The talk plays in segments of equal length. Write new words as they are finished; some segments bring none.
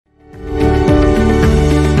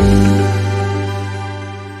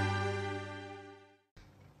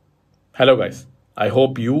Hello guys, I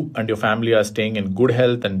hope you and your family are staying in good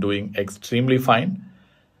health and doing extremely fine.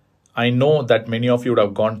 I know that many of you would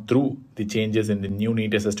have gone through the changes in the new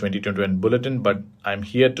NEET SS 2021 bulletin, but I'm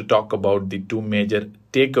here to talk about the two major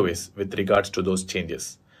takeaways with regards to those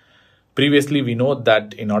changes. Previously, we know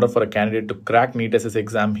that in order for a candidate to crack NEET SS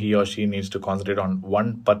exam, he or she needs to concentrate on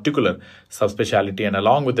one particular subspecialty, and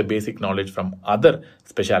along with the basic knowledge from other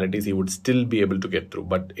specialties, he would still be able to get through.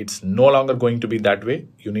 But it's no longer going to be that way.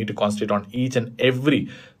 You need to concentrate on each and every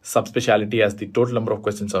subspecialty, as the total number of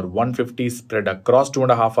questions are 150 spread across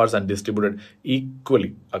 2.5 hours and distributed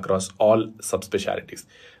equally across all subspecialties.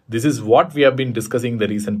 This is what we have been discussing in the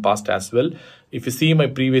recent past as well. If you see my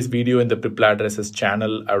previous video in the PrepLadder SS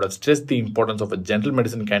channel, I would have stressed the importance of a general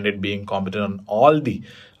medicine candidate being competent on all the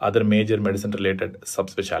other major medicine related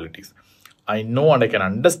subspecialties. I know and I can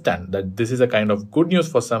understand that this is a kind of good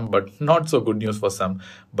news for some, but not so good news for some.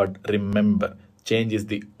 But remember, change is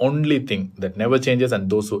the only thing that never changes, and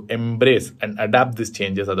those who embrace and adapt these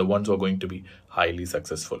changes are the ones who are going to be highly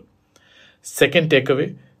successful. Second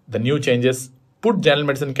takeaway, the new changes put general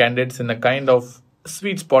medicine candidates in a kind of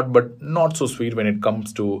sweet spot, but not so sweet when it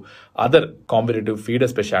comes to other competitive feeder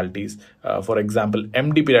specialties. For example,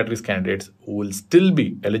 MD pediatrics candidates who will still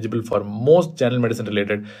be eligible for most general medicine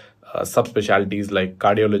related subspecialties like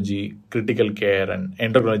cardiology, critical care and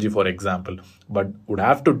endocrinology, for example, but would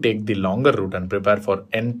have to take the longer route and prepare for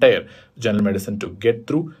entire general medicine to get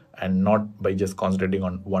through, and not by just concentrating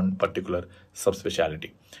on one particular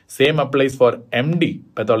subspecialty. Same applies for MD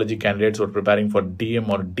pathology candidates who are preparing for DM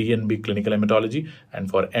or DNB clinical hematology, and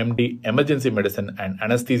for MD emergency medicine and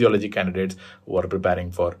anesthesiology candidates who are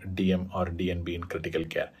preparing for DM or DNB in critical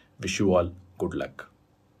care. Wish you all good luck.